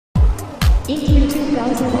E3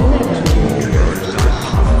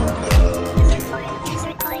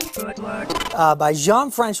 2011. By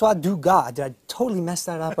Jean-Francois Dugas. Did I totally mess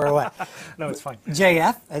that up or what? No, it's fine.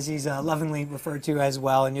 JF, as he's lovingly referred to as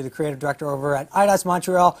well, and you're the creative director over at IDOS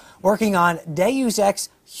Montreal, working on Deus Ex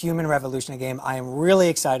Human Revolution, a game I am really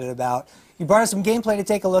excited about. You brought us some gameplay to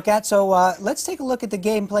take a look at, so let's take a look at the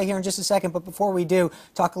gameplay here in just a second, but before we do,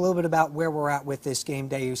 talk a little bit about where we're at with this game,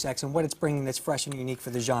 Deus Ex, and what it's bringing that's fresh and unique for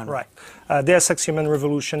the genre. Right. Deus Ex Human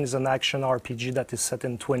Revolution is an action RPG that is set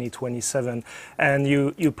in 2027, and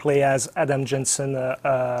you play as Adam Jensen,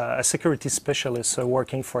 a security specialist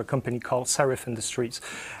working for a company called Serif Industries.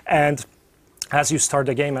 And as you start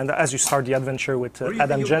the game and as you start the adventure with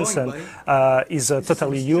Adam Jensen, is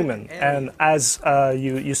totally human. And as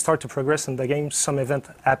you start to progress in the game, some event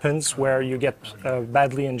happens where you get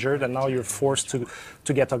badly injured, and now you're forced to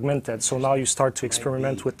get augmented. So now you start to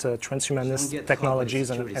experiment with transhumanist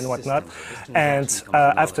technologies and whatnot. And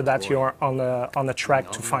after that, you're on a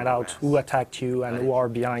track to find out who attacked you and who are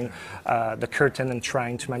behind the curtain and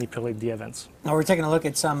trying to manipulate the events. Now we're taking a look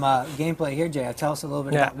at some gameplay here, JF. Tell us a little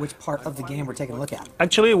bit about which part of the game we're taking a look at.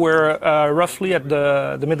 Actually, we're roughly at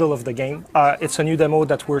the middle of the game. It's a new demo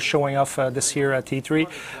that we're showing off this year at E3.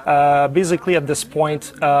 Basically, at this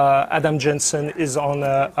point, Adam Jensen is on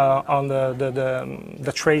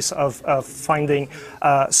the trace of finding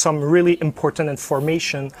some really important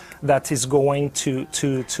information that is going to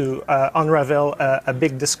unravel a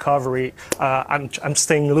big discovery. I'm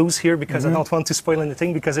staying loose here because I don't want to spoil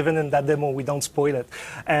anything, because even in that demo we don't spoil it.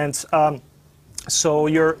 And so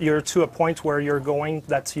you're to a point where you're going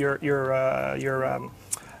that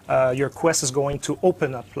your quest is going to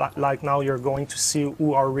open up. Like now, you're going to see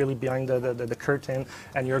who are really behind the curtain,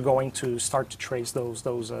 and you're going to start to trace those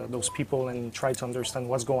people and try to understand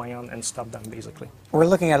what's going on and stop them, basically. We're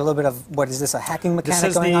looking at a little bit of, what is this, a hacking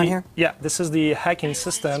mechanic going on here? Yeah, this is the hacking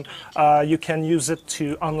system. You can use it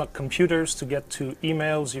to unlock computers, to get to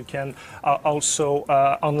emails. You can also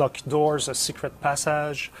unlock doors, a secret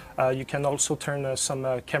passage. You can also turn some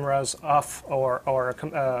cameras off, or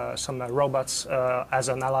some robots as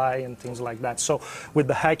an ally and things like that. So with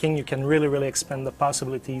the hacking, you can really expand the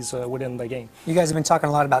possibilities within the game. You guys have been talking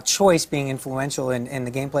a lot about choice being influential in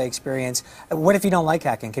the gameplay experience. What if you don't like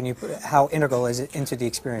hacking? How integral is it into the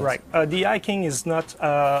experience? Right. The hacking is not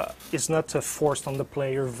forced on the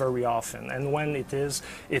player very often, and when it is,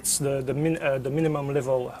 it's the minimum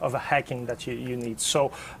level of a hacking that you need.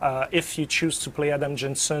 So if you choose to play Adam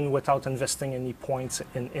Jensen without investing any points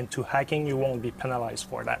into hacking, you won't be penalized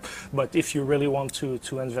for that. But if you really want to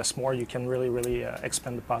invest more, you can really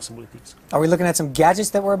expand the possibilities. Are we looking at some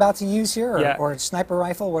gadgets that we're about to use here, or Yeah. a sniper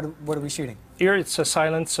rifle? What are we shooting? Here it's a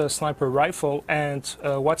silent sniper rifle, and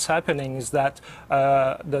what's happening is that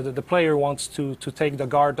the player wants to take the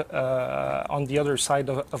guard on the other side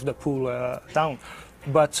of the pool down.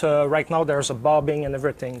 But right now there's a bobbing and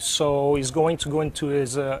everything, so he's going to go into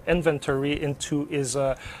his inventory, into his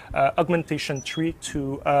augmentation tree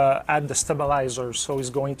to add the stabilizer, so he's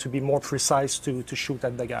going to be more precise to shoot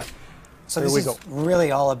at the guy. So this is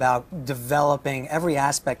really all about developing every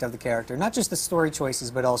aspect of the character, not just the story choices,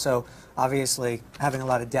 but also, obviously, having a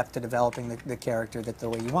lot of depth to developing the character the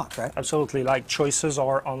way you want, right? Absolutely. Like, choices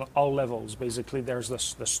are on all levels. Basically, there's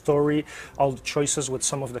the story, all the choices with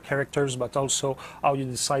some of the characters, but also how you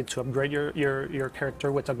decide to upgrade your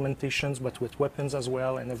character with augmentations, but with weapons as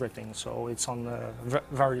well, and everything. So it's on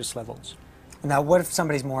various levels. Now, what if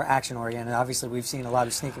somebody's more action-oriented? Obviously, we've seen a lot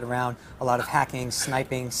of sneaking around, a lot of hacking,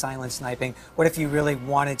 sniping, silent sniping. What if you really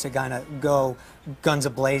wanted to kind of go guns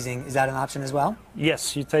a-blazing? Is that an option as well?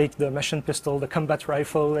 Yes, you take the machine pistol, the combat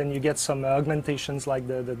rifle, and you get some augmentations like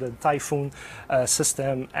the Typhoon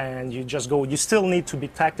system, and you just go. You still need to be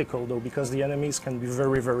tactical, though, because the enemies can be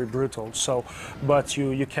very brutal. So, but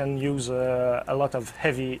you can use a lot of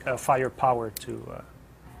heavy firepower to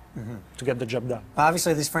get the job done.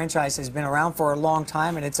 Obviously, this franchise has been around for a long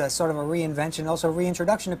time, and it's a sort of a reinvention, also a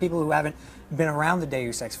reintroduction to people who haven't been around the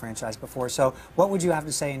Deus Ex franchise before. So what would you have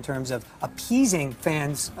to say in terms of appeasing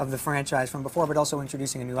fans of the franchise from before, but also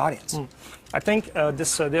introducing a new audience? I think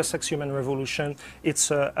this Deus Ex Human Revolution,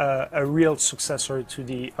 it's a real successor to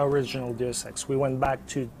the original Deus Ex. We went back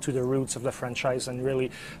to the roots of the franchise and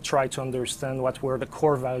really tried to understand what were the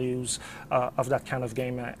core values of that kind of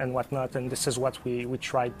game and whatnot, and this is what we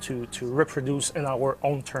tried to reproduce in our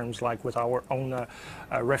own terms, like with our own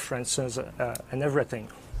references and everything.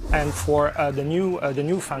 And for the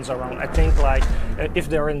new fans around, I think like if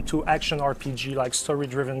they're into action RPG, like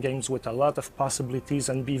story-driven games with a lot of possibilities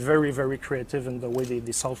and be very creative in the way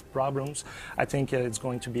they solve problems, I think it's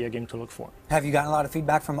going to be a game to look for. Have you gotten a lot of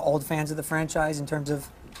feedback from old fans of the franchise in terms of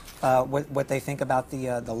what they think about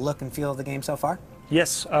the look and feel of the game so far?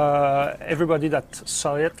 Yes, everybody that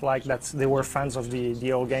saw it, like that, they were fans of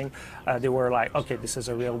the old game. They were like, okay, this is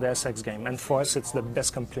a real Deus Ex game, and for us, it's the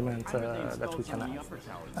best compliment that we can have.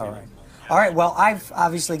 All right. Well, I've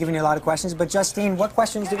obviously given you a lot of questions, but Justine, what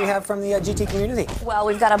questions do we have from the GT community? Well,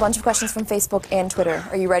 we've got a bunch of questions from Facebook and Twitter.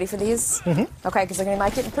 Are you ready for these? Mm-hmm. Okay, because they're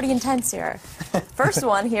might get pretty intense here. First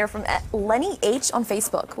one here from Lenny H on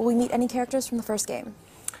Facebook. Will we meet any characters from the first game?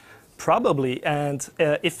 Probably, and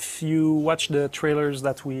if you watch the trailers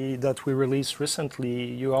that we released recently,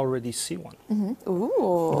 you already see one. Mm-hmm.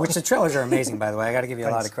 Ooh. Which the trailers are amazing, by the way. I got to give you a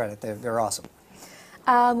lot of credit. They're awesome.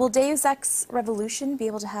 Will Deus Ex Revolution be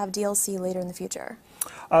able to have DLC later in the future?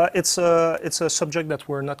 It's a subject that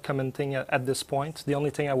we're not commenting at this point. The only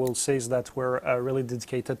thing I will say is that we're really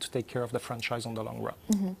dedicated to take care of the franchise on the long run.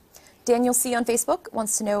 Mm-hmm. Daniel C. on Facebook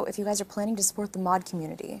wants to know if you guys are planning to support the mod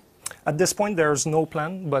community. At this point, there's no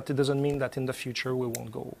plan, but it doesn't mean that in the future we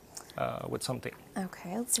won't go with something.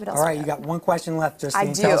 Okay, let's see what else. All right, you got one question left, Justine.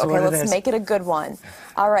 I do. Tell us okay, what it let's is. make it a good one.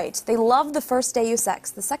 All right, they love the first Deus Ex.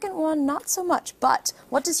 The second one, not so much. But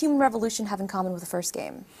what does Human Revolution have in common with the first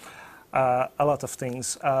game? A lot of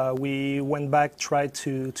things. We went back, tried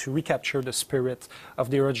to recapture the spirit of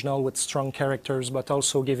the original with strong characters, but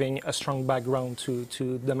also giving a strong background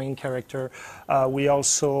to the main character. We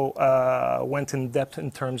also went in depth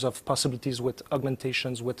in terms of possibilities with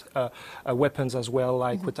augmentations, with weapons as well,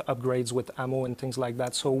 like with upgrades, with ammo and things like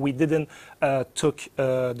that. So we didn't took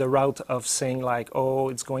the route of saying like, oh,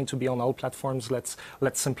 it's going to be on all platforms, let's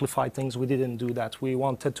simplify things. We didn't do that. We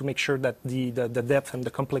wanted to make sure that the depth and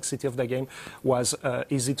the complexity of the game was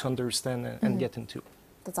easy to understand and get into.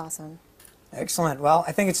 That's awesome. Excellent. Well,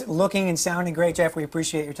 I think it's looking and sounding great, Jeff. We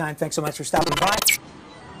appreciate your time. Thanks so much for stopping by.